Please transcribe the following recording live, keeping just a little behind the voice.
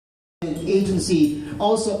Agency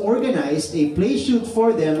also organized a play shoot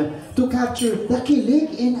for them to capture the kilig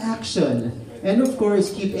in action and of course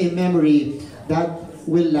keep a memory that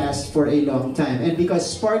will last for a long time. And because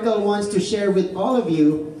Sparkle wants to share with all of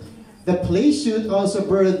you, the play shoot also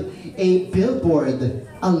birthed a billboard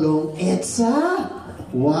along EDSA.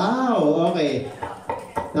 Wow! Okay.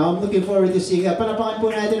 Now I'm looking forward to seeing that. Palapakan po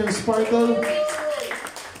natin ng Sparkle.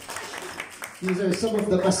 These are some of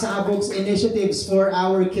the Pasabog's initiatives for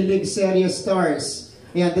our Kilig Serye stars.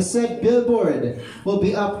 And the said billboard will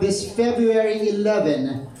be up this February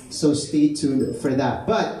 11, so stay tuned for that.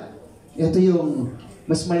 But, ito yung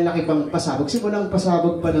mas malaki pang pasabog. Simulang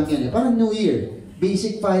pasabog pa lang yan. Parang New Year.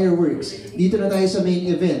 Basic fireworks. Dito na tayo sa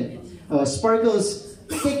main event. Sparkle's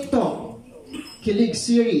TikTok Kilig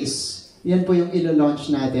series. Yan po yung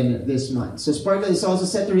ilo-launch natin this month. So Sparkle is also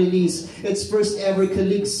set to release its first ever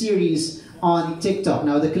Kilig series on TikTok.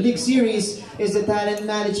 Now, the Kilig series is the talent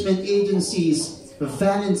management agency's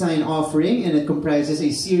Valentine offering, and it comprises a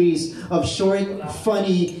series of short,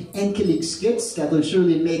 funny, and Kilig skits that will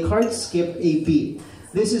surely make hearts skip a beat.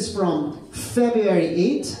 This is from February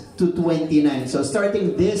 8 to 29. So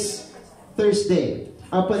starting this Thursday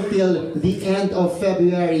up until the end of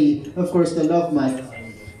February, of course, the Love Month,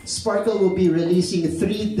 Sparkle will be releasing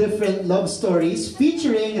 3 different love stories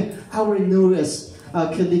featuring our newest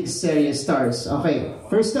Kilig Serye stars. Okay,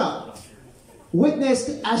 first up,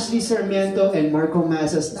 witnessed Ashley Sarmiento and Marco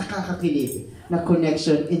Masa's nakakakilig na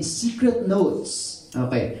connection in Secret Notes.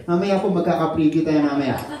 Okay, mamaya po magkaka-preview tayo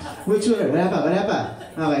mamaya. Which will, wala pa.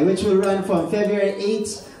 Okay, which will run from February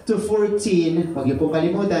 8 to 14, huwag niyo pong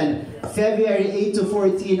kalimutan, February 8 to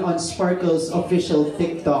 14 on Sparkle's official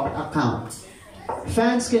TikTok account.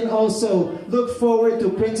 Fans can also look forward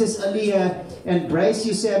to Princess Aaliyah and Bryce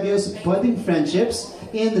Eusebio's budding friendships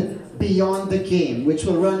in Beyond the Game, which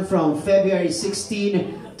will run from February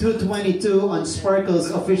 16 to 22 on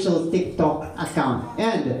Sparkle's official TikTok account.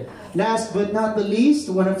 And last but not the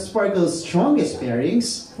least, one of Sparkle's strongest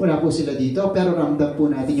pairings, wala po sila dito, pero ramdam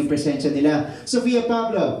po natin yung presensya nila. Sofia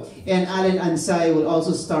Pablo and Allen Ansay will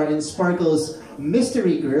also star in Sparkle's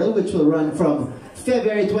Mystery Girl, which will run from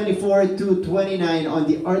February 24 to 29 on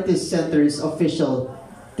the Artist Center's official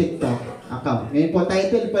TikTok account. Ngayon po,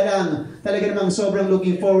 title pa lang, talaga namang sobrang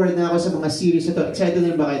looking forward na ako sa mga series ito. Excited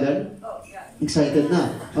na ba kayo doon? Excited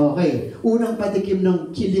na? Okay. Unang patikim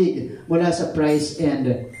ng kilig mula sa Price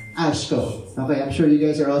and Ashko. Okay, I'm sure you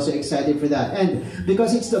guys are also excited for that. And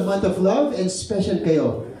because it's the month of love and special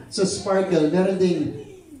kayo, so Sparkle, meron ding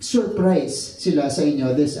surprise sila sa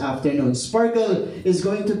inyo this afternoon. Sparkle is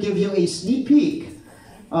going to give you a sneak peek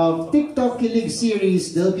of TikTok Kilig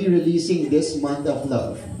series they'll be releasing this month of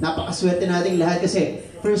love. Napakaswerte nating lahat kasi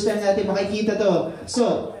first time natin makikita to.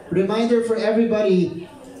 So, reminder for everybody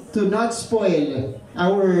to not spoil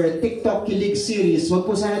our TikTok Kilig series. Huwag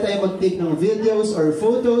po sana tayo mag-take ng videos or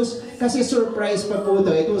photos kasi surprise pa po to.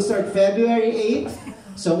 It will start February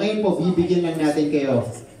 8. So ngayon po, bibigyan lang natin kayo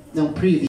ng preview.